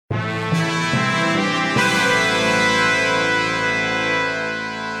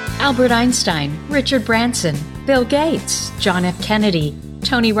Albert Einstein, Richard Branson, Bill Gates, John F. Kennedy,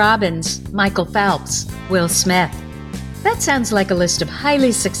 Tony Robbins, Michael Phelps, Will Smith. That sounds like a list of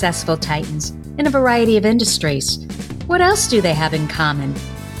highly successful titans in a variety of industries. What else do they have in common?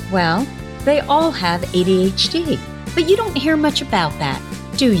 Well, they all have ADHD, but you don't hear much about that,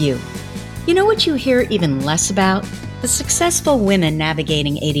 do you? You know what you hear even less about? The successful women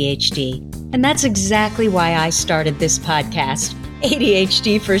navigating ADHD. And that's exactly why I started this podcast,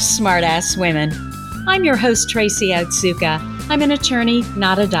 ADHD for Smartass Women. I'm your host, Tracy Otsuka. I'm an attorney,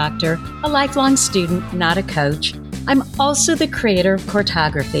 not a doctor, a lifelong student, not a coach. I'm also the creator of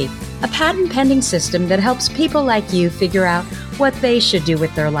Courtography, a patent-pending system that helps people like you figure out what they should do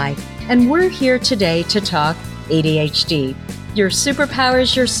with their life. And we're here today to talk ADHD, your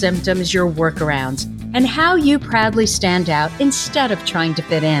superpowers, your symptoms, your workarounds, and how you proudly stand out instead of trying to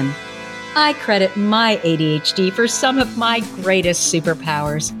fit in. I credit my ADHD for some of my greatest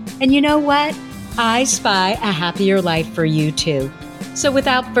superpowers. And you know what? I spy a happier life for you too. So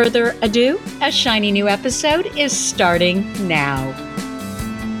without further ado, a shiny new episode is starting now.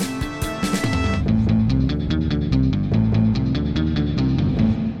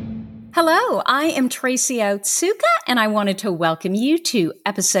 Hello, I am Tracy Otsuka, and I wanted to welcome you to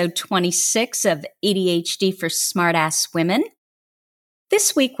episode 26 of ADHD for Smartass Women.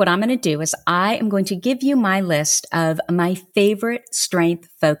 This week, what I'm going to do is I am going to give you my list of my favorite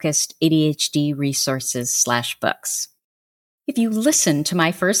strength-focused ADHD resources/books. If you listen to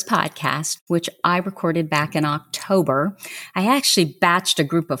my first podcast, which I recorded back in October, I actually batched a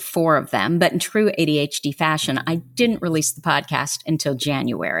group of 4 of them, but in true ADHD fashion, I didn't release the podcast until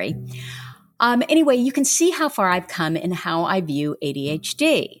January. Anyway, you can see how far I've come in how I view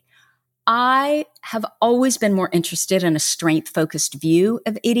ADHD. I have always been more interested in a strength-focused view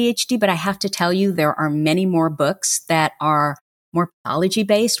of ADHD, but I have to tell you, there are many more books that are more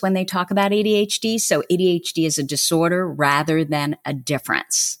pathology-based when they talk about ADHD. So ADHD is a disorder rather than a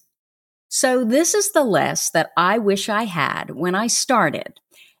difference. So this is the list that I wish I had when I started,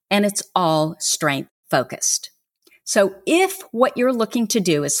 and it's all strength-focused. So if what you're looking to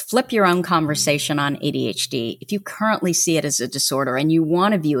do is flip your own conversation on ADHD, if you currently see it as a disorder and you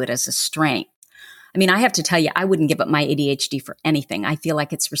want to view it as a strength, I mean, I have to tell you, I wouldn't give up my ADHD for anything. I feel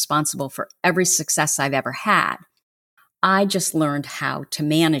like it's responsible for every success I've ever had. I just learned how to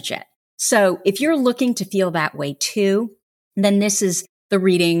manage it. So if you're looking to feel that way too, then this is the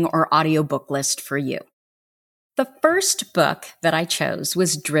reading or audiobook list for you. The first book that I chose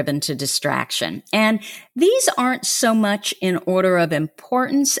was Driven to Distraction. And these aren't so much in order of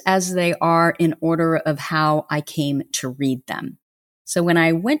importance as they are in order of how I came to read them. So when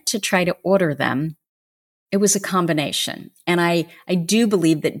I went to try to order them, it was a combination. And I do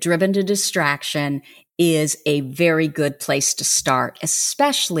believe that Driven to Distraction is a very good place to start,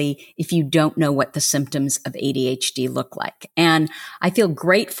 especially if you don't know what the symptoms of ADHD look like. And I feel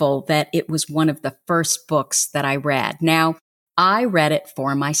grateful that it was one of the first books that I read. Now, I read it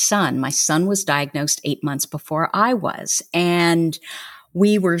for my son. My son was diagnosed 8 months before I was. And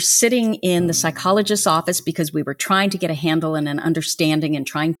we were sitting in the psychologist's office because we were trying to get a handle and an understanding and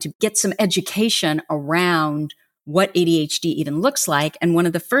trying to get some education around what ADHD even looks like. And one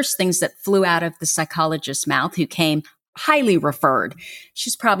of the first things that flew out of the psychologist's mouth, who came highly referred,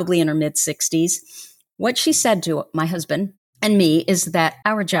 she's probably in her mid-60s, what she said to my husband and me is that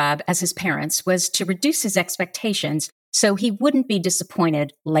our job as his parents was to reduce his expectations so he wouldn't be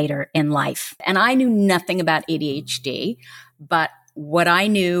disappointed later in life. And I knew nothing about ADHD, but what I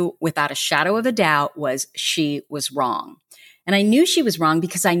knew without a shadow of a doubt was she was wrong. And I knew she was wrong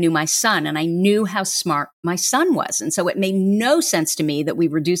because I knew my son and I knew how smart my son was. And so it made no sense to me that we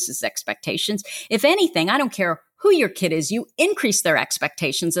reduce his expectations. If anything, I don't care who your kid is, you increase their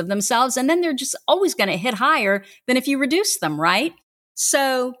expectations of themselves, and then they're just always going to hit higher than if you reduce them, right?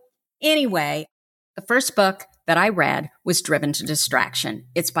 So anyway, the first book that I read was Driven to Distraction.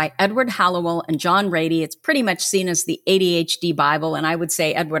 It's by Edward Hallowell and John Ratey. It's pretty much seen as the ADHD Bible, and I would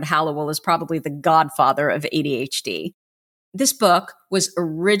say Edward Hallowell is probably the godfather of ADHD. This book was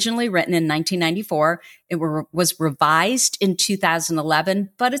originally written in 1994. It was revised in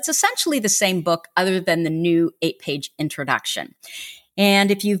 2011, but it's essentially the same book other than the new 8-page introduction.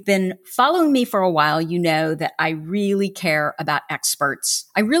 And if you've been following me for a while, you know that I really care about experts.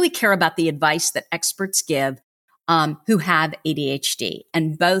 I really care about the advice that experts give who have ADHD.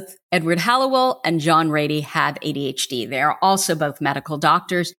 And both Edward Hallowell and John Ratey have ADHD. They are also both medical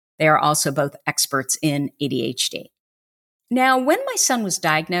doctors. They are also both experts in ADHD. Now, when my son was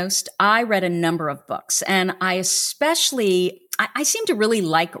diagnosed, I read a number of books, and I seem to really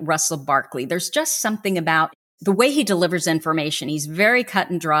like Russell Barkley. There's just something about the way he delivers information. He's very cut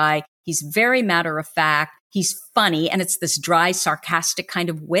and dry. He's very matter of fact. He's funny, and it's this dry, sarcastic kind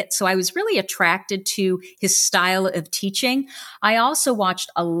of wit. So I was really attracted to his style of teaching. I also watched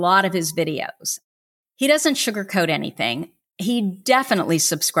a lot of his videos. He doesn't sugarcoat anything. He definitely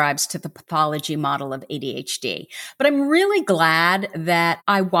subscribes to the pathology model of ADHD. But I'm really glad that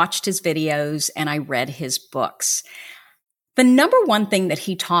I watched his videos and I read his books. The number one thing that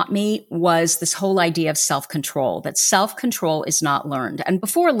he taught me was this whole idea of self-control, that self-control is not learned. And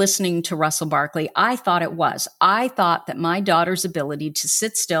before listening to Russell Barkley, I thought it was. I thought that my daughter's ability to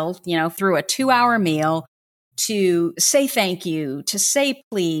sit still, through a 2-hour meal, to say thank you, to say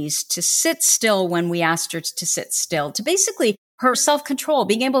please, to sit still when we asked her to sit still, to basically her self-control,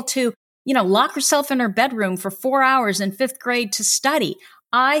 being able to, lock herself in her bedroom for 4 hours in 5th grade to study.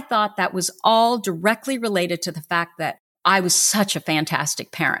 I thought that was all directly related to the fact that I was such a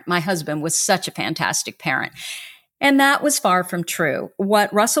fantastic parent. My husband was such a fantastic parent. And that was far from true.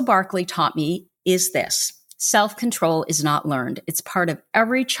 What Russell Barkley taught me is this: self-control is not learned. It's part of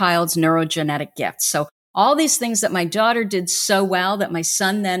every child's neurogenetic gift. So all these things that my daughter did so well that my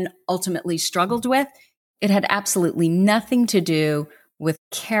son then ultimately struggled with, it had absolutely nothing to do with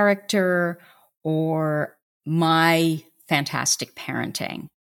character or my fantastic parenting.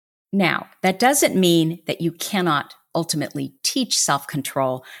 Now, that doesn't mean that you cannot ultimately teach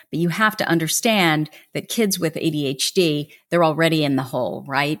self-control, but you have to understand that kids with ADHD, they're already in the hole,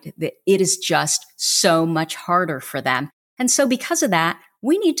 right? It is just so much harder for them. And so because of that,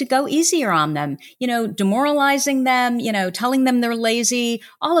 we need to go easier on them, demoralizing them, telling them they're lazy,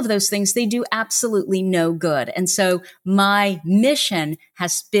 all of those things, they do absolutely no good. And so my mission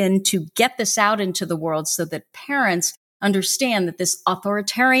has been to get this out into the world so that parents understand that this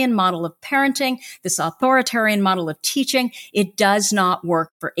authoritarian model of parenting, this authoritarian model of teaching, it does not work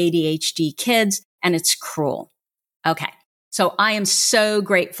for ADHD kids, and it's cruel. Okay, so I am so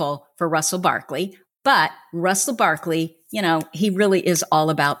grateful for Russell Barkley, but Russell Barkley, he really is all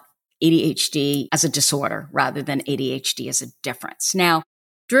about ADHD as a disorder rather than ADHD as a difference. Now,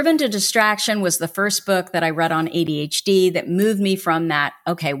 Driven to Distraction was the first book that I read on ADHD that moved me from that,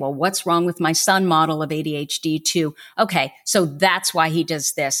 okay, well, what's wrong with my son model of ADHD to, okay, so that's why he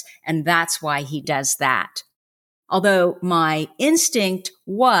does this and that's why he does that. Although my instinct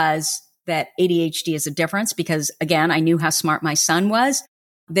was that ADHD is a difference because, again, I knew how smart my son was.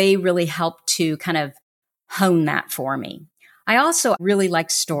 They really helped to kind of hone that for me. I also really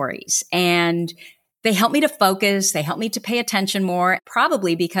like stories, and they help me to focus. They help me to pay attention more,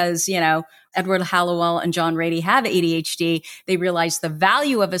 probably because, Edward Hallowell and John Rady have ADHD. They realize the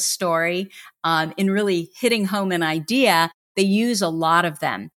value of a story in really hitting home an idea. They use a lot of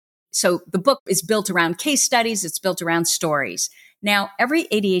them. So the book is built around case studies. It's built around stories. Now, every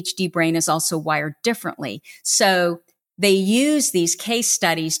ADHD brain is also wired differently. So they use these case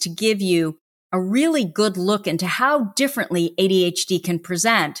studies to give you a really good look into how differently ADHD can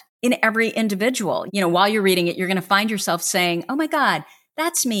present in every individual. While you're reading it, you're going to find yourself saying, oh my God,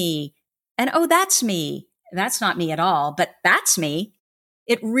 that's me. And oh, that's me. That's not me at all, but that's me.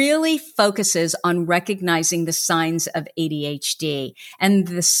 It really focuses on recognizing the signs of ADHD. And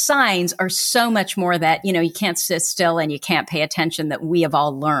the signs are so much more that, you can't sit still and you can't pay attention that we have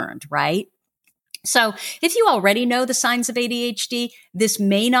all learned, right? So if you already know the signs of ADHD, this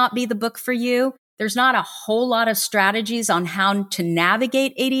may not be the book for you. There's not a whole lot of strategies on how to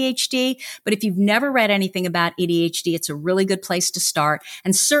navigate ADHD, but if you've never read anything about ADHD, it's a really good place to start.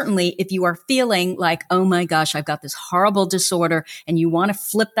 And certainly if you are feeling like, oh my gosh, I've got this horrible disorder, and you want to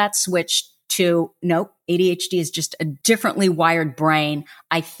flip that switch to, nope, ADHD is just a differently wired brain,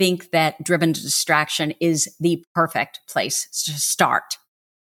 I think that Driven to Distraction is the perfect place to start.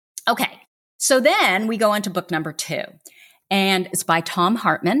 Okay, so then we go on to book number 2. And it's by Thom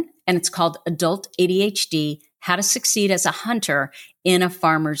Hartmann, and it's called Adult ADHD, How to Succeed as a Hunter in a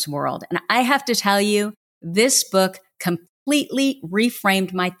Farmer's World. And I have to tell you, this book completely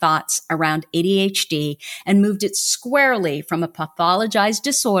reframed my thoughts around ADHD and moved it squarely from a pathologized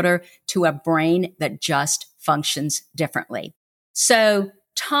disorder to a brain that just functions differently. So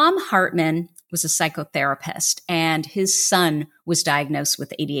Thom Hartmann was a psychotherapist, and his son was diagnosed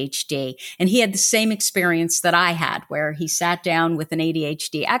with ADHD. And he had the same experience that I had, where he sat down with an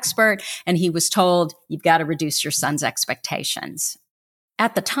ADHD expert and he was told, you've got to reduce your son's expectations.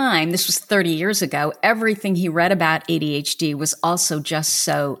 At the time, this was 30 years ago, everything he read about ADHD was also just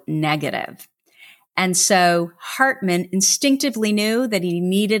so negative. And so Hartmann instinctively knew that he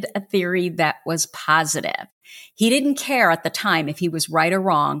needed a theory that was positive. He didn't care at the time if he was right or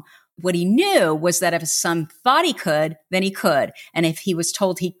wrong. What he knew was that if his son thought he could, then he could. And if he was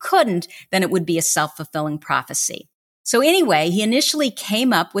told he couldn't, then it would be a self-fulfilling prophecy. So anyway, he initially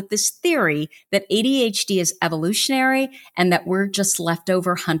came up with this theory that ADHD is evolutionary and that we're just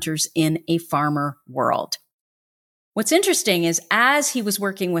leftover hunters in a farmer world. What's interesting is as he was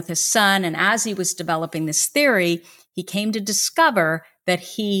working with his son and as he was developing this theory, he came to discover that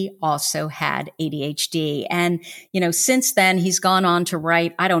he also had ADHD. And, since then he's gone on to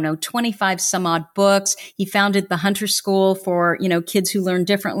write, 25 some odd books. He founded the Hunter School for, kids who learn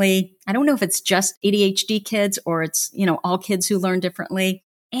differently. I don't know if it's just ADHD kids or it's, all kids who learn differently.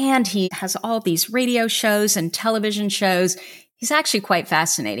 And he has all these radio shows and television shows. He's actually quite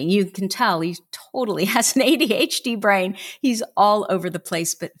fascinating. You can tell he totally has an ADHD brain. He's all over the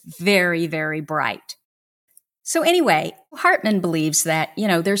place, but very, very bright. So anyway, Hartman believes that,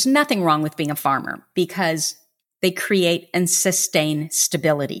 there's nothing wrong with being a farmer because they create and sustain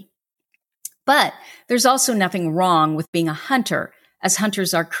stability. But there's also nothing wrong with being a hunter, as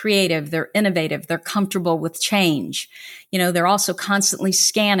hunters are creative, they're innovative, they're comfortable with change. They're also constantly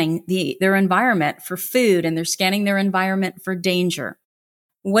scanning their environment for food and they're scanning their environment for danger.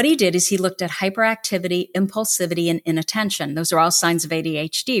 What he did is he looked at hyperactivity, impulsivity, and inattention. Those are all signs of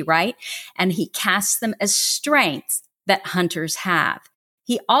ADHD, right? And he cast them as strengths that hunters have.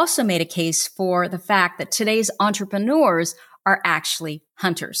 He also made a case for the fact that today's entrepreneurs are actually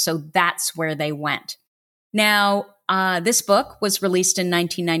hunters. So that's where they went. Now, this book was released in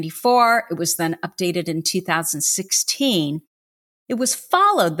 1994. It was then updated in 2016. It was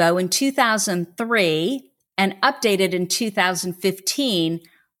followed, though, in 2003 and updated in 2015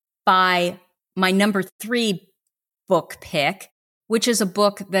 by my number 3 book pick, which is a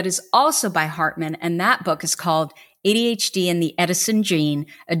book that is also by Hartman. And that book is called ADHD and the Edison Gene,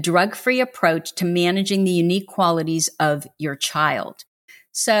 a drug-free approach to managing the unique qualities of your child.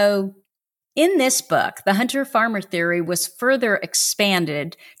 So in this book, the hunter-farmer theory was further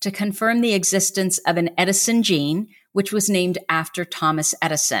expanded to confirm the existence of an Edison gene, which was named after Thomas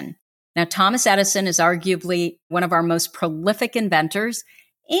Edison. Now, Thomas Edison is arguably one of our most prolific inventors.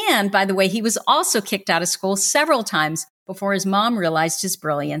 And by the way, he was also kicked out of school several times before his mom realized his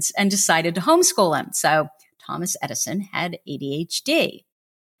brilliance and decided to homeschool him. So Thomas Edison had ADHD.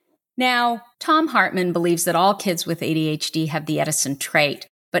 Now, Tom Hartman believes that all kids with ADHD have the Edison trait,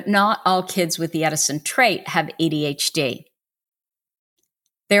 but not all kids with the Edison trait have ADHD.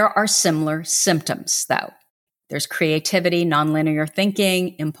 There are similar symptoms, though. There's creativity, nonlinear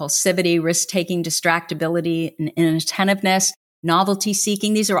thinking, impulsivity, risk-taking, distractibility, and inattentiveness, novelty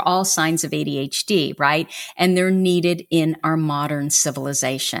seeking. These are all signs of ADHD, right? And they're needed in our modern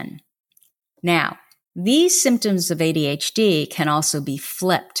civilization. Now, these symptoms of ADHD can also be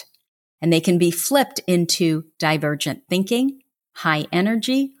flipped, and they can be flipped into divergent thinking, high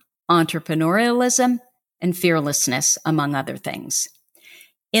energy, entrepreneurialism, and fearlessness, among other things.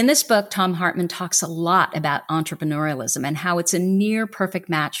 In this book, Tom Hartman talks a lot about entrepreneurialism and how it's a near perfect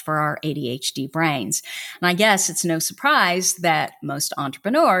match for our ADHD brains. And I guess it's no surprise that most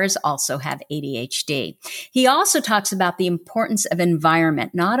entrepreneurs also have ADHD. He also talks about the importance of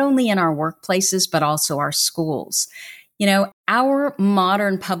environment, not only in our workplaces, but also our schools. Our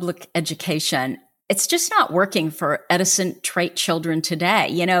modern public education, it's just not working for Edison trait children today.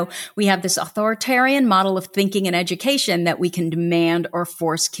 We have this authoritarian model of thinking and education that we can demand or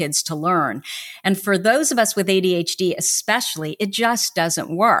force kids to learn. And for those of us with ADHD especially, it just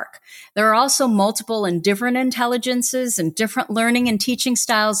doesn't work. There are also multiple and different intelligences and different learning and teaching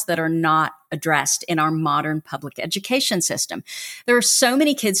styles that are not addressed in our modern public education system. There are so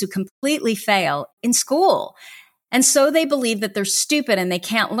many kids who completely fail in school. And so they believe that they're stupid and they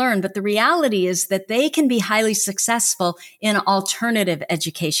can't learn. But the reality is that they can be highly successful in alternative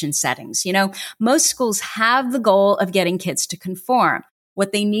education settings. Most schools have the goal of getting kids to conform.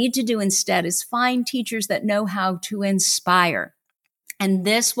 What they need to do instead is find teachers that know how to inspire. And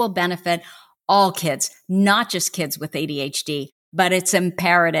this will benefit all kids, not just kids with ADHD, but it's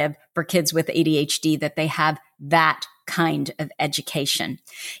imperative for kids with ADHD that they have that kind of education.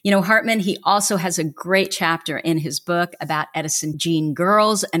 Hartman, he also has a great chapter in his book about Edison gene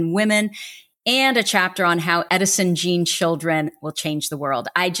girls and women and a chapter on how Edison gene children will change the world.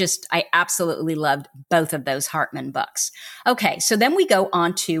 I absolutely loved both of those Hartman books. Okay, so then we go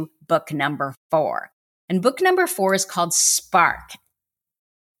on to book number 4. And book number 4 is called Spark,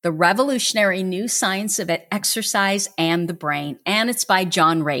 The Revolutionary New Science of Exercise and the Brain. And it's by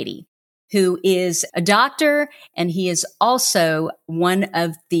John Ratey, who is a doctor, and he is also one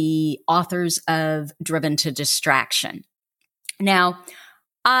of the authors of Driven to Distraction. Now,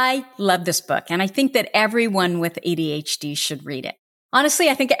 I love this book, and I think that everyone with ADHD should read it. Honestly,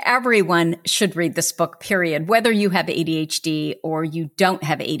 I think everyone should read this book, period, whether you have ADHD or you don't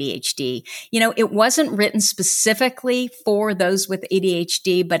have ADHD. It wasn't written specifically for those with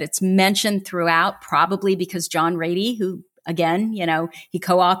ADHD, but it's mentioned throughout, probably because John Ratey, who again, he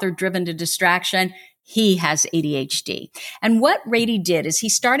co-authored Driven to Distraction, he has ADHD. And what Ratey did is he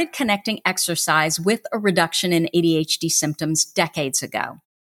started connecting exercise with a reduction in ADHD symptoms decades ago.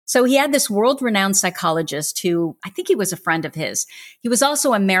 So he had this world-renowned psychologist who, I think he was a friend of his. He was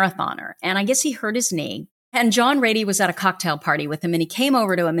also a marathoner, and I guess he hurt his knee. And John Ratey was at a cocktail party with him, and he came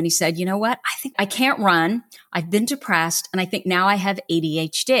over to him and he said, you know what? I think I can't run. I've been depressed, and I think now I have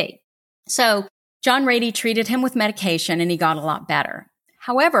ADHD. So John Ratey treated him with medication, and he got a lot better.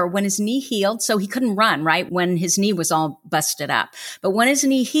 However, when his knee healed, so he couldn't run, right? When his knee was all busted up. But when his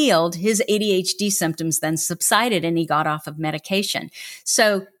knee healed, his ADHD symptoms then subsided and he got off of medication.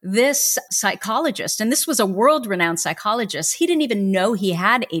 So this psychologist, and this was a world-renowned psychologist, he didn't even know he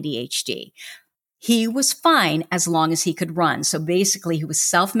had ADHD. He was fine as long as he could run. So basically, he was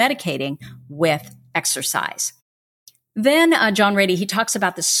self-medicating with exercise. Then John Ratey, he talks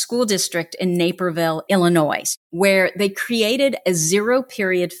about the school district in Naperville, Illinois, where they created a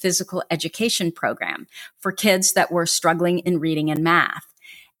 0-period physical education program for kids that were struggling in reading and math.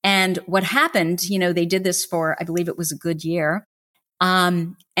 And what happened, they did this for, I believe it was a good year.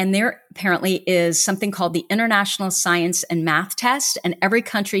 And there apparently is something called the International Science and Math Test. And every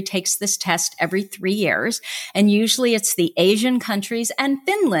country takes this test every 3 years. And usually it's the Asian countries and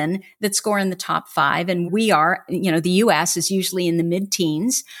Finland that score in the top 5. And we are, the US is usually in the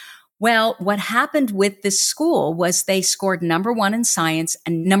mid-teens. Well, what happened with this school was they scored number 1 in science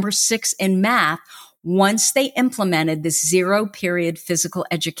and number 6 in math once they implemented this 0-period physical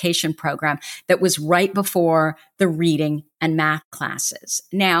education program that was right before the reading and math classes.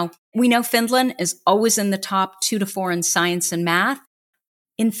 Now, we know Finland is always in the top 2 to 4 in science and math.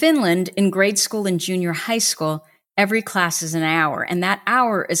 In Finland, in grade school and junior high school, every class is an hour, and that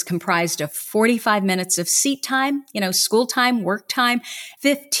hour is comprised of 45 minutes of seat time, school time, work time,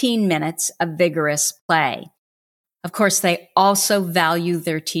 15 minutes of vigorous play. Of course, they also value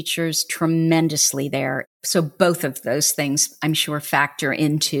their teachers tremendously there. So both of those things, I'm sure, factor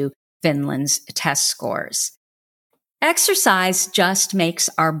into Finland's test scores. Exercise just makes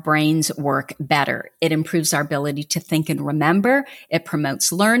our brains work better. It improves our ability to think and remember. It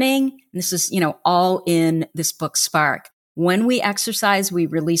promotes learning. This is, all in this book, Spark. When we exercise, we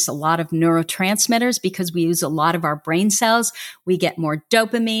release a lot of neurotransmitters because we use a lot of our brain cells. We get more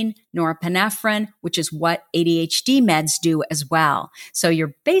dopamine, norepinephrine, which is what ADHD meds do as well. So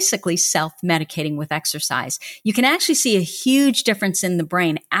you're basically self-medicating with exercise. You can actually see a huge difference in the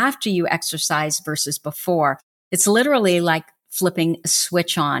brain after you exercise versus before. It's literally like flipping a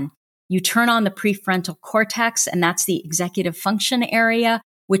switch on. You turn on the prefrontal cortex, and that's the executive function area,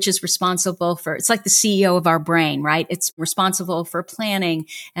 which is responsible for, it's like the CEO of our brain, right? It's responsible for planning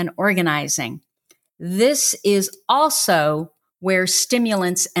and organizing. This is also where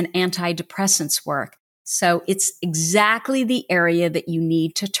stimulants and antidepressants work. So it's exactly the area that you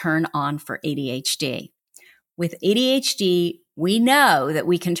need to turn on for ADHD. With ADHD, we know that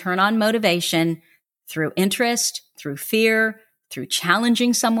we can turn on motivation through interest, through fear, through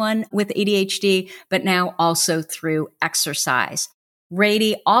challenging someone with ADHD, but now also through exercise.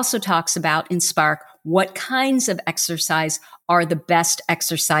 Ratey also talks about in Spark what kinds of exercise are the best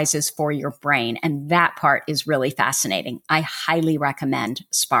exercises for your brain. And that part is really fascinating. I highly recommend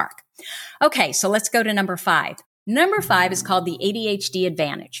Spark. Okay, so let's go to number 5. Number 5 is called the ADHD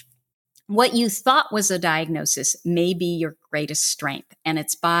Advantage. What you thought was a diagnosis may be your greatest strength. And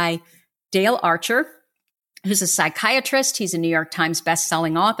it's by Dale Archer, who's a psychiatrist. He's a New York Times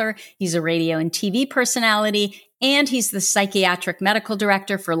bestselling author. He's a radio and TV personality. And he's the psychiatric medical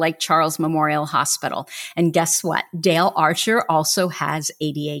director for Lake Charles Memorial Hospital. And guess what? Dale Archer also has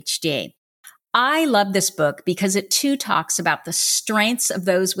ADHD. I love this book because it too talks about the strengths of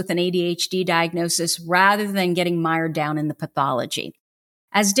those with an ADHD diagnosis rather than getting mired down in the pathology.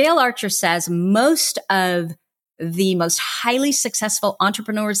 As Dale Archer says, most of the most highly successful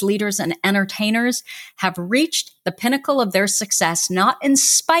entrepreneurs, leaders, and entertainers have reached the pinnacle of their success, not in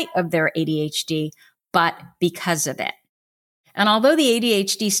spite of their ADHD, but because of it. And although the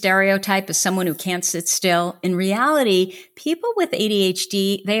ADHD stereotype is someone who can't sit still, in reality, people with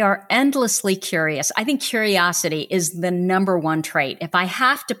ADHD, they are endlessly curious. I think curiosity is the number one trait. If I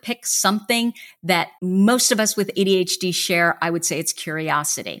have to pick something that most of us with ADHD share, I would say it's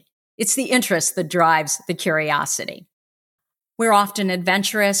curiosity. It's the interest that drives the curiosity. We're often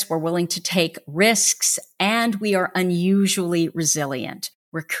adventurous, we're willing to take risks, and we are unusually resilient.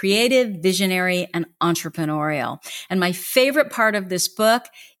 We're creative, visionary, and entrepreneurial. And my favorite part of this book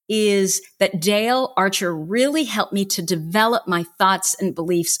is that Dale Archer really helped me to develop my thoughts and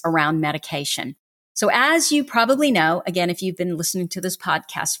beliefs around medication. So as you probably know, again, if you've been listening to this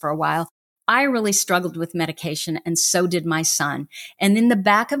podcast for a while, I really struggled with medication, and so did my son. And in the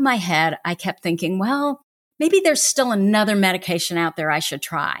back of my head, I kept thinking, well, maybe there's still another medication out there I should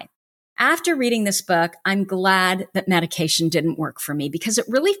try. After reading this book, I'm glad that medication didn't work for me because it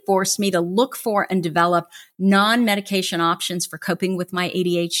really forced me to look for and develop non-medication options for coping with my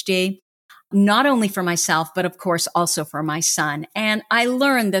ADHD, not only for myself, but of course also for my son. And I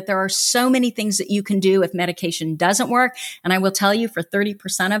learned that there are so many things that you can do if medication doesn't work. And I will tell you, for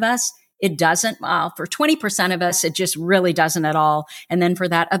 30% of us, it doesn't. Well, for 20% of us, it just really doesn't at all. And then for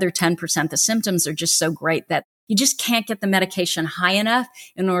that other 10%, the symptoms are just so great that you just can't get the medication high enough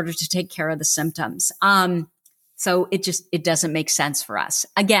in order to take care of the symptoms. So it doesn't make sense for us.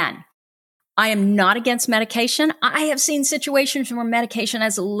 Again, I am not against medication. I have seen situations where medication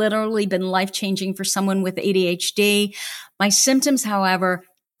has literally been life-changing for someone with ADHD. My symptoms, however,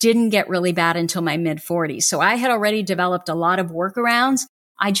 didn't get really bad until my mid-40s. So I had already developed a lot of workarounds.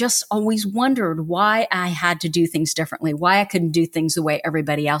 I just always wondered why I had to do things differently, why I couldn't do things the way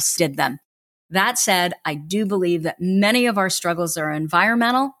everybody else did them. That said, I do believe that many of our struggles are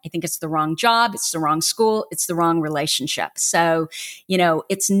environmental. I think it's the wrong job, it's the wrong school, it's the wrong relationship. So,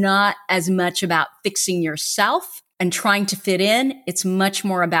 it's not as much about fixing yourself and trying to fit in. It's much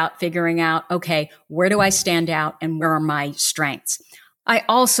more about figuring out, okay, where do I stand out and where are my strengths? I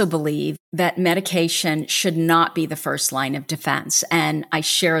also believe that medication should not be the first line of defense. And I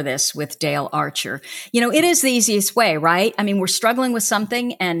share this with Dale Archer. It is the easiest way, right? I mean, we're struggling with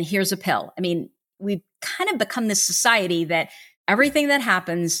something and here's a pill. I mean, we've kind of become this society that everything that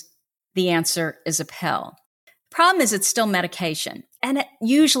happens, the answer is a pill. Problem is, it's still medication and it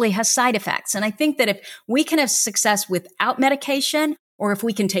usually has side effects. And I think that if we can have success without medication, or if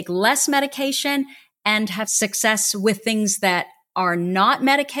we can take less medication and have success with things that are not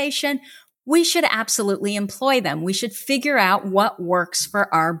medication, we should absolutely employ them. We should figure out what works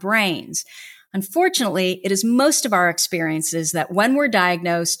for our brains. Unfortunately, it is most of our experiences that when we're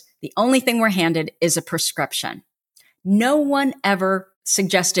diagnosed, the only thing we're handed is a prescription. No one ever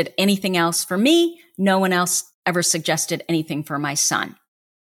suggested anything else for me. No one else ever suggested anything for my son.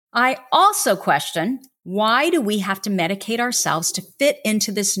 I also question, why do we have to medicate ourselves to fit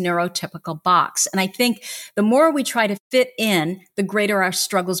into this neurotypical box? And I think the more we try to fit in, the greater our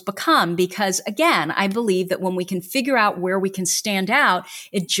struggles become. Because again, I believe that when we can figure out where we can stand out,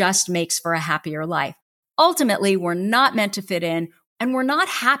 it just makes for a happier life. Ultimately, we're not meant to fit in, and we're not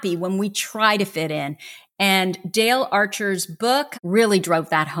happy when we try to fit in. And Dale Archer's book really drove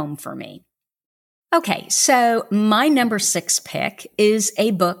that home for me. Okay, so my number 6 pick is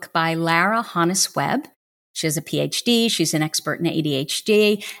a book by Lara Hannes Webb. She has a PhD. She's an expert in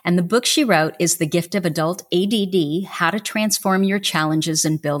ADHD. And the book she wrote is The Gift of Adult ADD, How to Transform Your Challenges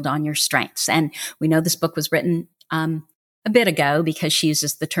and Build on Your Strengths. And we know this book was written a bit ago because she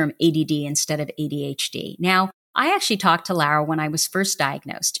uses the term ADD instead of ADHD. Now, I actually talked to Lara when I was first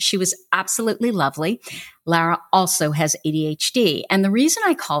diagnosed. She was absolutely lovely. Lara also has ADHD. And the reason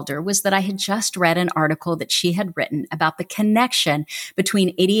I called her was that I had just read an article that she had written about the connection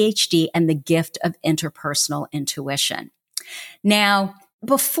between ADHD and the gift of interpersonal intuition. Now,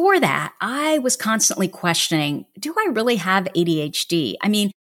 before that, I was constantly questioning, do I really have ADHD? I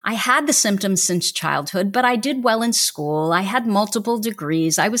mean, I had the symptoms since childhood, but I did well in school. I had multiple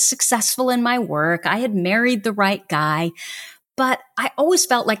degrees. I was successful in my work. I had married the right guy, but I always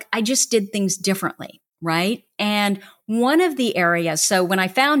felt like I just did things differently, right? And one of the areas, so when I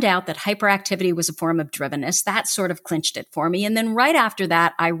found out that hyperactivity was a form of drivenness, that sort of clinched it for me. And then right after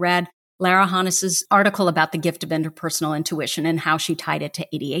that, I read Lara Hannes's article about the gift of interpersonal intuition and how she tied it to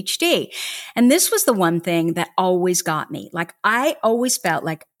ADHD. And this was the one thing that always got me. Like, I always felt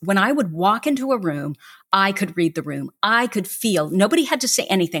like when I would walk into a room, I could read the room. I could feel, nobody had to say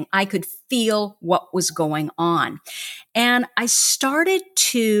anything. I could feel what was going on. And I started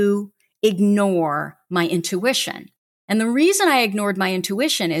to ignore my intuition. And the reason I ignored my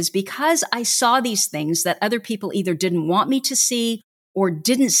intuition is because I saw these things that other people either didn't want me to see or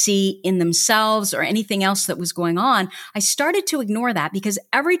didn't see in themselves or anything else that was going on. I started to ignore that because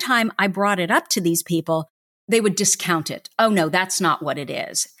every time I brought it up to these people, they would discount it. Oh no, that's not what it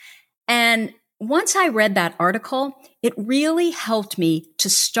is. And once I read that article, it really helped me to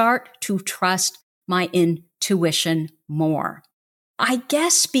start to trust my intuition more. I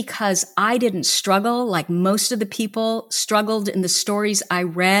guess because I didn't struggle like most of the people struggled in the stories I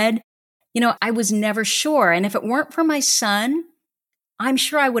read, I was never sure. And if it weren't for my son, I'm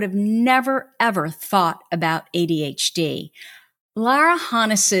sure I would have never, ever thought about ADHD. Lara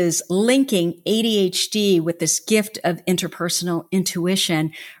Honnes's linking ADHD with this gift of interpersonal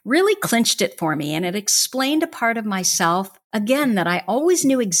intuition really clinched it for me, and it explained a part of myself, again, that I always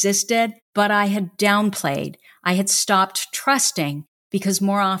knew existed, but I had downplayed. I had stopped trusting because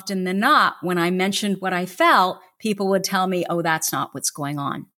more often than not, when I mentioned what I felt, people would tell me, oh, that's not what's going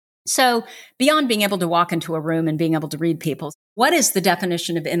on. So beyond being able to walk into a room and being able to read people, what is the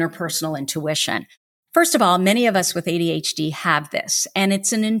definition of interpersonal intuition? First of all, many of us with ADHD have this, and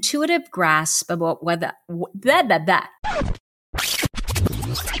it's an intuitive grasp about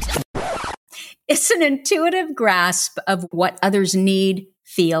It's an intuitive grasp of what others need,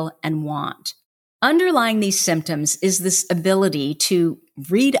 feel, and want. Underlying these symptoms is this ability to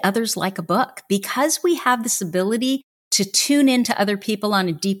read others like a book. Because we have this ability to tune into other people on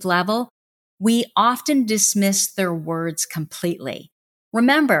a deep level, we often dismiss their words completely.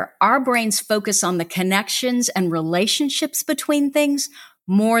 Remember, our brains focus on the connections and relationships between things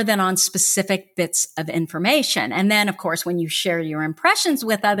more than on specific bits of information. And then, of course, when you share your impressions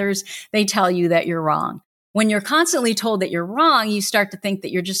with others, they tell you that you're wrong. When you're constantly told that you're wrong, you start to think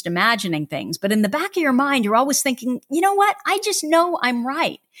that you're just imagining things. But in the back of your mind, you're always thinking, you know what? I just know I'm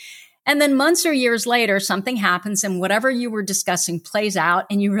right. And then months or years later, something happens and whatever you were discussing plays out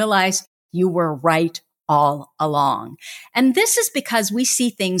and you realize you were right all along. And this is because we see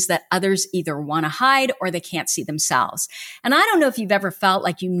things that others either want to hide or they can't see themselves. And I don't know if you've ever felt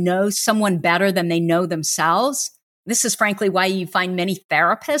like you know someone better than they know themselves. This is frankly why you find many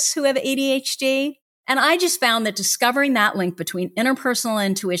therapists who have ADHD. And I just found that discovering that link between interpersonal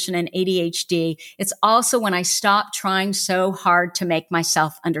intuition and ADHD, it's also when I stopped trying so hard to make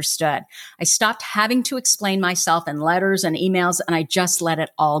myself understood. I stopped having to explain myself in letters and emails, and I just let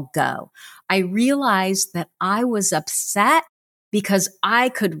it all go. I realized that I was upset because I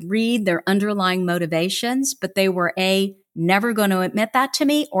could read their underlying motivations, but they were A, never going to admit that to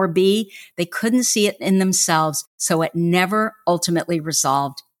me, or B, they couldn't see it in themselves, so it never ultimately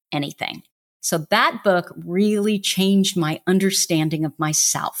resolved anything. So that book really changed my understanding of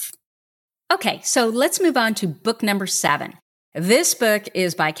myself. Okay, so let's move on to book number 7. This book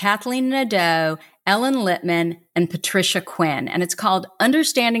is by Kathleen Nadeau, Ellen Littman, and Patricia Quinn, and it's called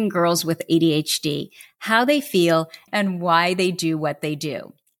Understanding Girls with ADHD, How They Feel and Why They Do What They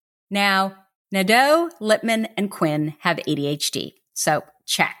Do. Now, Nadeau, Littman, and Quinn have ADHD, so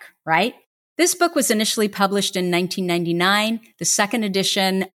check, right? This book was initially published in 1999. The second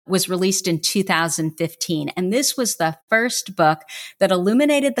edition was released in 2015. And this was the first book that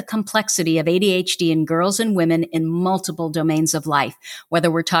illuminated the complexity of ADHD in girls and women in multiple domains of life, whether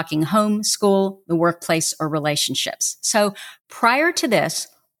we're talking home, school, the workplace, or relationships. So prior to this,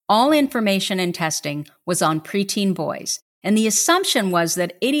 all information and testing was on preteen boys. And the assumption was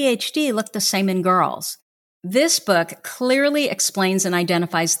that ADHD looked the same in girls. This book clearly explains and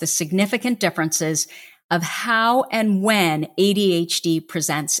identifies the significant differences of how and when ADHD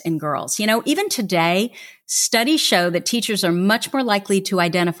presents in girls. You know, even today, studies show that teachers are much more likely to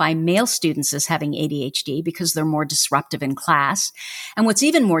identify male students as having ADHD because they're more disruptive in class. And what's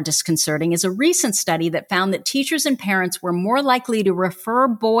even more disconcerting is a recent study that found that teachers and parents were more likely to refer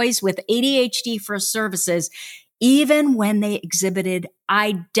boys with ADHD for services even when they exhibited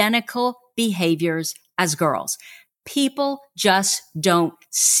identical behaviors as girls. People just don't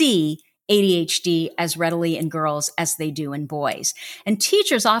see ADHD as readily in girls as they do in boys. And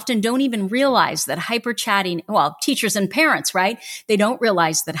teachers often don't even realize that hyperchatting, well, teachers and parents, right? They don't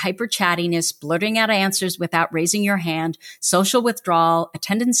realize that hyperchattiness, blurting out answers without raising your hand, social withdrawal, a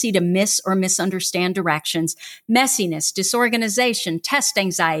tendency to miss or misunderstand directions, messiness, disorganization, test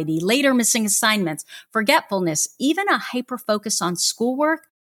anxiety, later missing assignments, forgetfulness, even a hyperfocus on schoolwork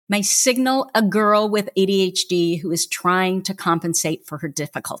may signal a girl with ADHD who is trying to compensate for her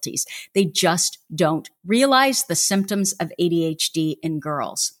difficulties. They just don't realize the symptoms of ADHD in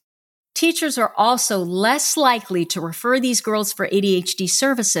girls. Teachers are also less likely to refer these girls for ADHD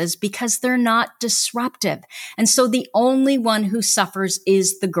services because they're not disruptive. And so the only one who suffers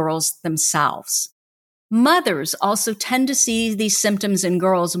is the girls themselves. Mothers also tend to see these symptoms in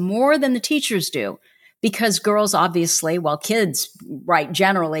girls more than the teachers do. Because girls obviously, well, kids, right,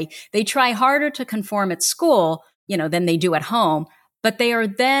 generally, they try harder to conform at school, than they do at home, but they are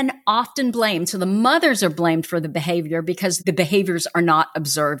then often blamed. So the mothers are blamed for the behavior because the behaviors are not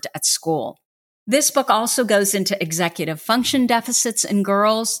observed at school. This book also goes into executive function deficits in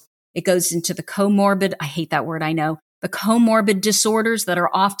girls. It goes into the comorbid, I hate that word, I know, the comorbid disorders that are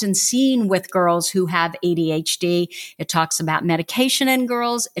often seen with girls who have ADHD. It talks about medication in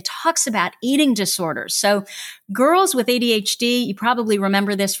girls. It talks about eating disorders. So girls with ADHD, you probably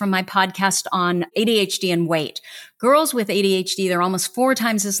remember this from my podcast on ADHD and weight. Girls with ADHD, they're almost 4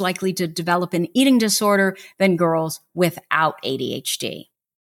 times as likely to develop an eating disorder than girls without ADHD.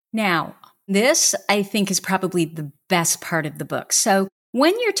 Now, this, I think, is probably the best part of the book. So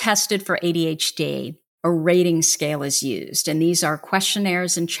when you're tested for ADHD, a rating scale is used, and these are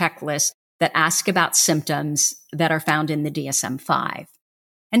questionnaires and checklists that ask about symptoms that are found in the DSM-5.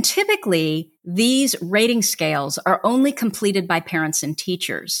 And typically, these rating scales are only completed by parents and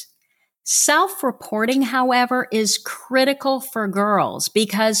teachers. Self-reporting, however, is critical for girls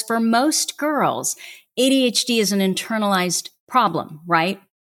because for most girls, ADHD is an internalized problem, right?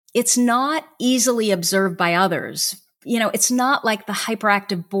 It's not easily observed by others. It's not like the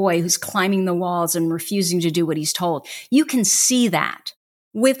hyperactive boy who's climbing the walls and refusing to do what he's told. You can see that.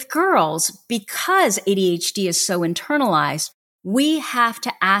 With girls, because ADHD is so internalized, we have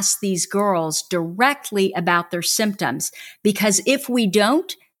to ask these girls directly about their symptoms because if we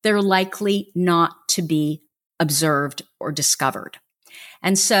don't, they're likely not to be observed or discovered.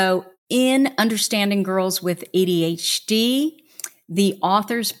 And so in Understanding Girls with ADHD, the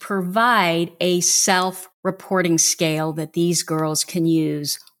authors provide a self-reporting scale that these girls can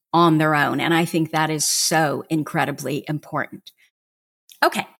use on their own. And I think that is so incredibly important.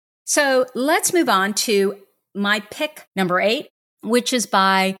 Okay, so let's move on to my pick number 8, which is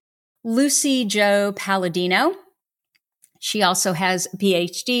by Lucy Jo Palladino. She also has a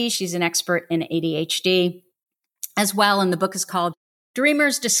PhD. She's an expert in ADHD as well. And the book is called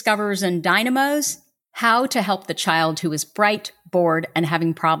Dreamers, Discoverers, and Dynamos: How to Help the Child Who is Bright, Bored, and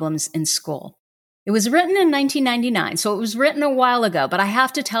Having Problems in School. It was written in 1999, so it was written a while ago, but I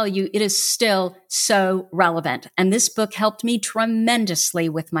have to tell you, it is still so relevant. And this book helped me tremendously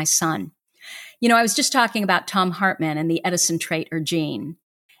with my son. I was just talking about Thom Hartmann and the Edison trait or gene.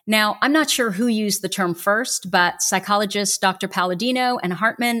 Now, I'm not sure who used the term first, but psychologists Dr. Palladino and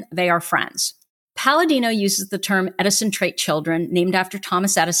Hartmann, they are friends. Palladino uses the term Edison trait children, named after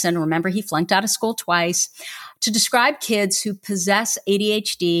Thomas Edison. Remember, he flunked out of school twice, to describe kids who possess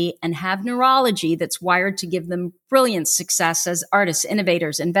ADHD and have neurology that's wired to give them brilliant success as artists,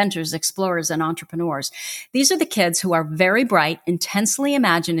 innovators, inventors, explorers, and entrepreneurs. These are the kids who are very bright, intensely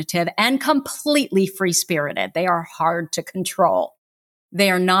imaginative, and completely free-spirited. They are hard to control. They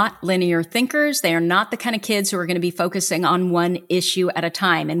are not linear thinkers. They are not the kind of kids who are going to be focusing on one issue at a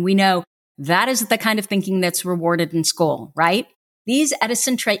time. And we know that is the kind of thinking that's rewarded in school, right? These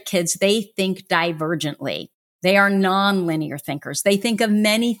Edison trait kids, they think divergently. They are non-linear thinkers. They think of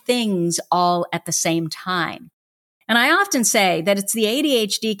many things all at the same time. And I often say that it's the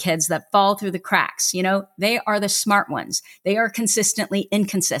ADHD kids that fall through the cracks. They are the smart ones. They are consistently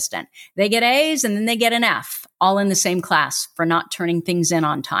inconsistent. They get A's and then they get an F, all in the same class, for not turning things in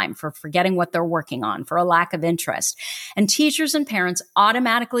on time, for forgetting what they're working on, for a lack of interest. And teachers and parents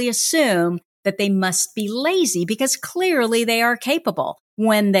automatically assume that they must be lazy because clearly they are capable.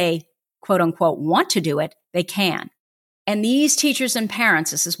 When they, quote unquote, want to do it, they can. And these teachers and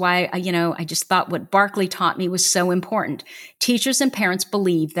parents, this is why, I just thought what Barkley taught me was so important. Teachers and parents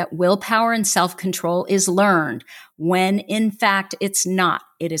believe that willpower and self-control is learned when in fact it's not.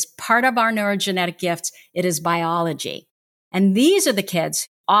 It is part of our neurogenetic gifts. It is biology. And these are the kids,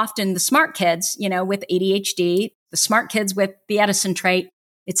 often the smart kids, with ADHD, the smart kids with the Edison trait.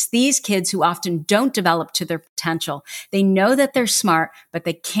 It's these kids who often don't develop to their potential. They know that they're smart, but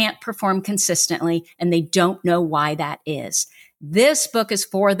they can't perform consistently, and they don't know why that is. This book is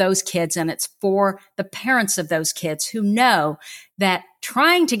for those kids, and it's for the parents of those kids who know that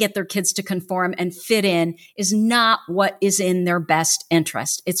trying to get their kids to conform and fit in is not what is in their best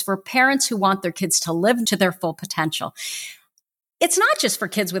interest. It's for parents who want their kids to live to their full potential. It's not just for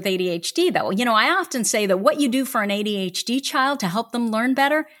kids with ADHD, though. I often say that what you do for an ADHD child to help them learn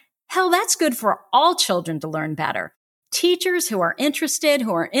better, hell, that's good for all children to learn better. Teachers who are interested,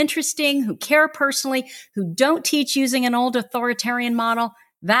 who are interesting, who care personally, who don't teach using an old authoritarian model,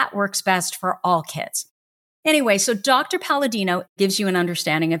 that works best for all kids. Anyway, so Dr. Palladino gives you an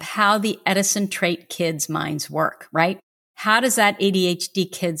understanding of how the Edison trait kids' minds work, right? How does that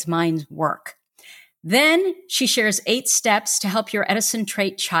ADHD kid's minds work? Then she shares 8 steps to help your Edison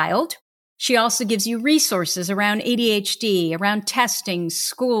trait child. She also gives you resources around ADHD, around testing,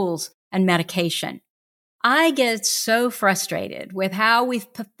 schools, and medication. I get so frustrated with how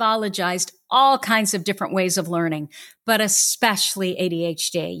we've pathologized all kinds of different ways of learning, but especially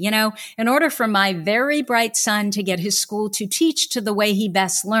ADHD. In order for my very bright son to get his school to teach to the way he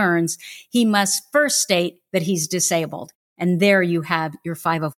best learns, he must first state that he's disabled. And there you have your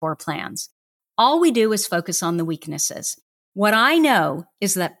 504 plans. All we do is focus on the weaknesses. What I know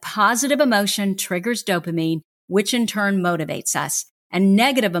is that positive emotion triggers dopamine, which in turn motivates us. And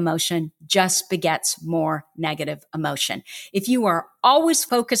negative emotion just begets more negative emotion. If you are always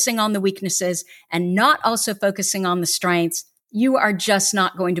focusing on the weaknesses and not also focusing on the strengths, you are just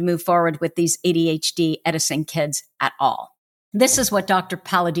not going to move forward with these ADHD Edison kids at all. This is what Dr.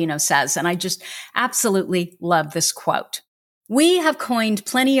 Palladino says, and I just absolutely love this quote. We have coined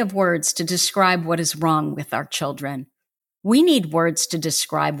plenty of words to describe what is wrong with our children. We need words to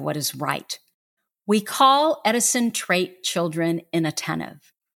describe what is right. We call Edison trait children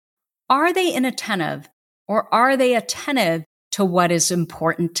inattentive. Are they inattentive, or are they attentive to what is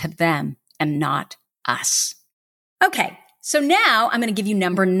important to them and not us? Okay, so now I'm going to give you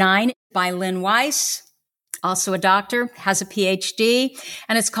number 9 by Lynn Weiss, also a doctor, has a PhD,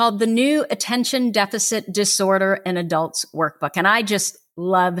 and it's called The New Attention Deficit Disorder in Adults Workbook. And I just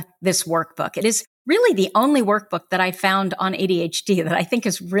love this workbook. It is really the only workbook that I found on ADHD that I think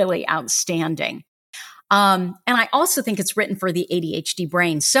is really outstanding. And I also think it's written for the ADHD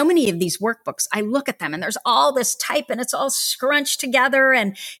brain. So many of these workbooks, I look at them and there's all this type and it's all scrunched together.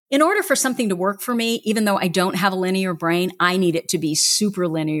 And in order for something to work for me, even though I don't have a linear brain, I need it to be super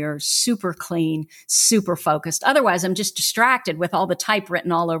linear, super clean, super focused. Otherwise, I'm just distracted with all the type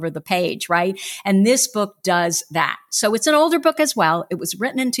written all over the page, right? And this book does that. So it's an older book as well. It was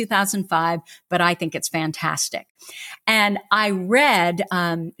written in 2005, but I think it's fantastic. And I read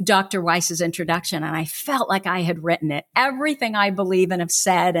Dr. Weiss's introduction and I felt like I had written it. Everything I believe and have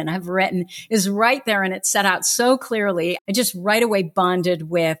said and have written is right there, and it's set out so clearly. I just right away bonded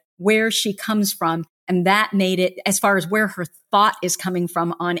with where she comes from. And that made it, as far as where her thought is coming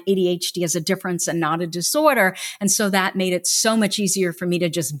from on ADHD as a difference and not a disorder. And so that made it so much easier for me to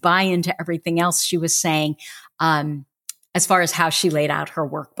just buy into everything else she was saying, as far as how she laid out her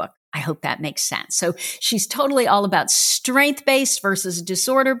workbook. I hope that makes sense. So she's totally all about strength-based versus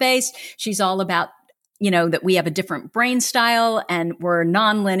disorder-based. She's all about, that we have a different brain style and we're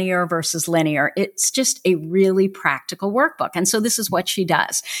nonlinear versus linear. It's just a really practical workbook. And so this is what she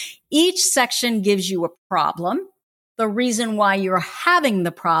does. Each section gives you a problem, the reason why you're having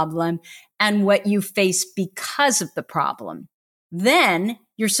the problem, and what you face because of the problem. Then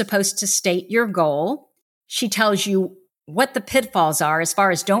you're supposed to state your goal. She tells you what the pitfalls are as far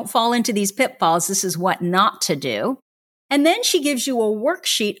as don't fall into these pitfalls. This is what not to do. And then she gives you a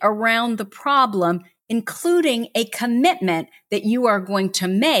worksheet around the problem, including a commitment that you are going to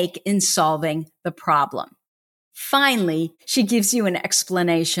make in solving the problem. Finally, she gives you an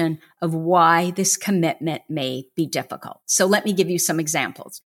explanation of why this commitment may be difficult. So let me give you some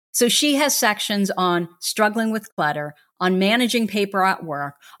examples. So she has sections on struggling with clutter, on managing paper at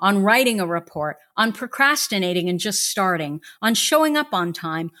work, on writing a report, on procrastinating and just starting, on showing up on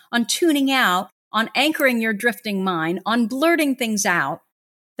time, on tuning out, on anchoring your drifting mind, on blurting things out.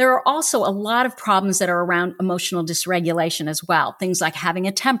 There are also a lot of problems that are around emotional dysregulation as well. Things like having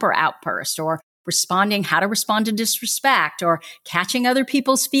a temper outburst, or how to respond to disrespect, or catching other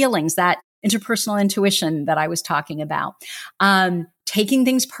people's feelings, that interpersonal intuition that I was talking about. Taking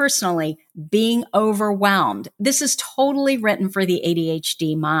things personally, being overwhelmed. This is totally written for the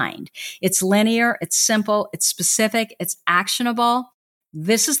ADHD mind. It's linear, it's simple, it's specific, it's actionable.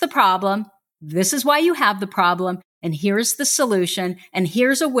 This is the problem. This is why you have the problem. And here's the solution. And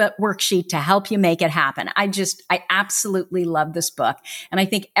here's a worksheet to help you make it happen. I absolutely love this book. And I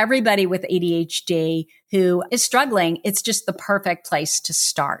think everybody with ADHD who is struggling, it's just the perfect place to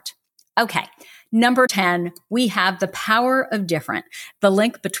start. Okay. Number 10, we have The Power of Different, the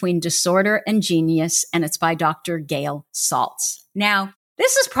link between disorder and genius, and it's by Dr. Gail Saltz. Now,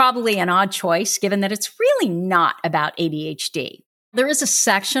 this is probably an odd choice given that it's really not about ADHD. There is a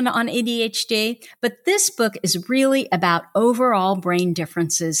section on ADHD, but this book is really about overall brain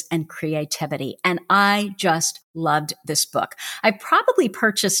differences and creativity. And I just loved this book. I probably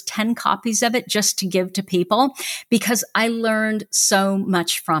purchased 10 copies of it just to give to people because I learned so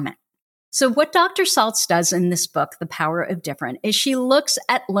much from it. So what Dr. Saltz does in this book, The Power of Different, is she looks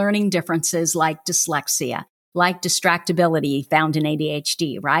at learning differences like dyslexia, like distractibility found in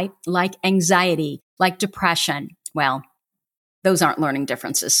ADHD, right? Like anxiety, like depression. Well, those aren't learning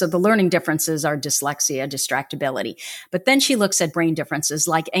differences. So the learning differences are dyslexia, distractibility. But then she looks at brain differences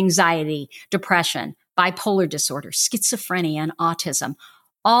like anxiety, depression, bipolar disorder, schizophrenia, and autism,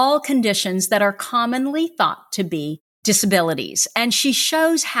 all conditions that are commonly thought to be disabilities. And she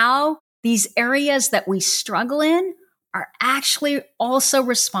shows how these areas that we struggle in are actually also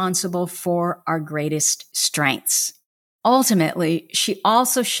responsible for our greatest strengths. Ultimately, she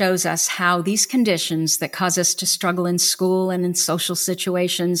also shows us how these conditions that cause us to struggle in school and in social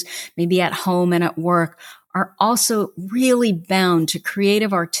situations, maybe at home and at work, are also really bound to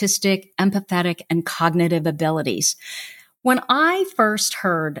creative, artistic, empathetic, and cognitive abilities. When I first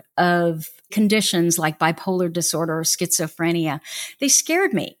heard of conditions like bipolar disorder or schizophrenia, they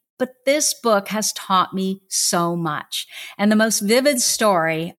scared me. But this book has taught me so much. And the most vivid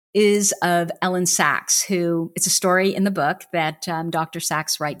story is of Ellen Sachs, who it's a story in the book that Dr.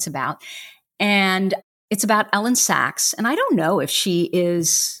 Sachs writes about. And it's about Ellen Sachs. And I don't know if she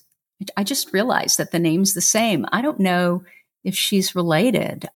is, I just realized that the name's the same. I don't know if she's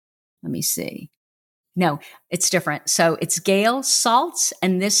related. Let me see. No, it's different. So it's Gail Saltz,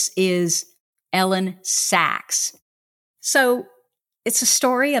 and this is Ellen Sachs. So it's a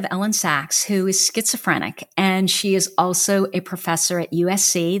story of Ellen Sachs, who is schizophrenic, and she is also a professor at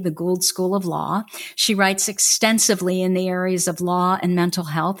USC, the Gould School of Law. She writes extensively in the areas of law and mental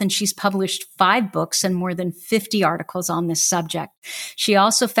health, and she's published 5 books and more than 50 articles on this subject. She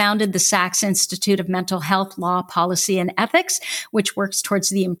also founded the Sachs Institute of Mental Health, Law, Policy, and Ethics, which works towards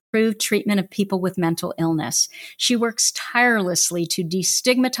the improved treatment of people with mental illness. She works tirelessly to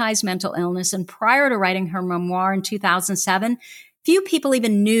destigmatize mental illness, and prior to writing her memoir in 2007, few people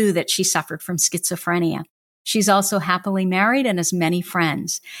even knew that she suffered from schizophrenia. She's also happily married and has many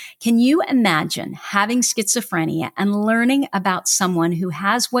friends. Can you imagine having schizophrenia and learning about someone who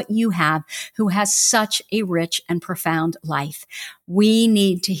has what you have, who has such a rich and profound life? We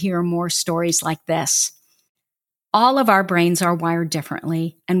need to hear more stories like this. All of our brains are wired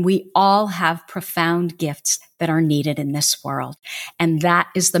differently, and we all have profound gifts that are needed in this world. And that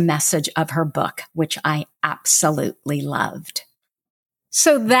is the message of her book, which I absolutely loved.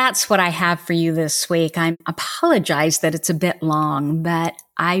 So that's what I have for you this week. I apologize that it's a bit long, but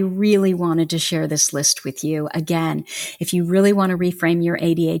I really wanted to share this list with you. Again, if you really want to reframe your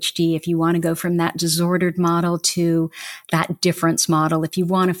ADHD, if you want to go from that disordered model to that difference model, if you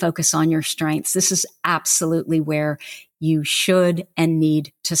want to focus on your strengths, this is absolutely where you should and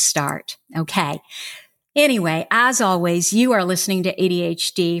need to start. Okay. Anyway, as always, you are listening to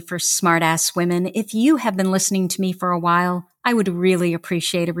ADHD for Smartass Women. If you have been listening to me for a while, I would really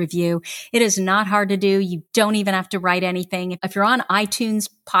appreciate a review. It is not hard to do. You don't even have to write anything. If you're on iTunes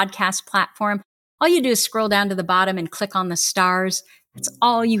podcast platform, all you do is scroll down to the bottom and click on the stars. That's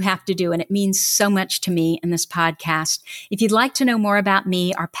all you have to do, and it means so much to me in this podcast. If you'd like to know more about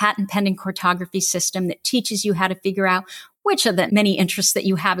me, our patent pending cartography system that teaches you how to figure out which of the many interests that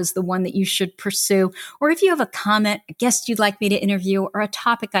you have is the one that you should pursue, or if you have a comment, a guest you'd like me to interview, or a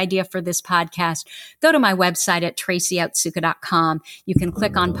topic idea for this podcast, go to my website at tracyoutsuka.com. You can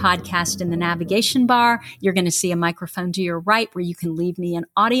click on podcast in the navigation bar. You're going to see a microphone to your right where you can leave me an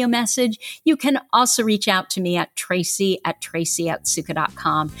audio message. You can also reach out to me at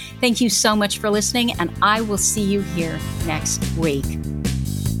tracy@tracyoutsuka.com. Thank you so much for listening, and I will see you here next week.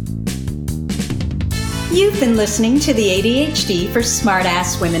 You've been listening to the ADHD for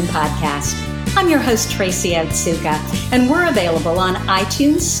Smartass Women podcast. I'm your host, Tracy Otsuka, and we're available on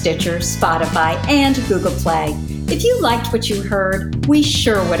iTunes, Stitcher, Spotify, and Google Play. If you liked what you heard, we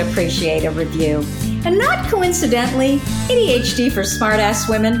sure would appreciate a review. And not coincidentally, ADHD for Smartass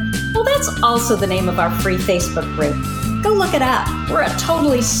Women, well, that's also the name of our free Facebook group. Go look it up. We're a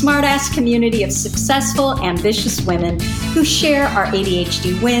totally smartass community of successful, ambitious women who share our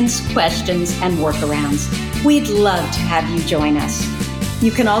ADHD wins, questions, and workarounds. We'd love to have you join us.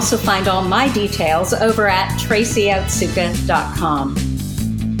 You can also find all my details over at tracyoutsuka.com.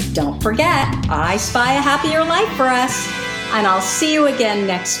 Don't forget, I spy a happier life for us, and I'll see you again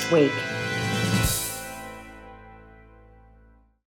next week.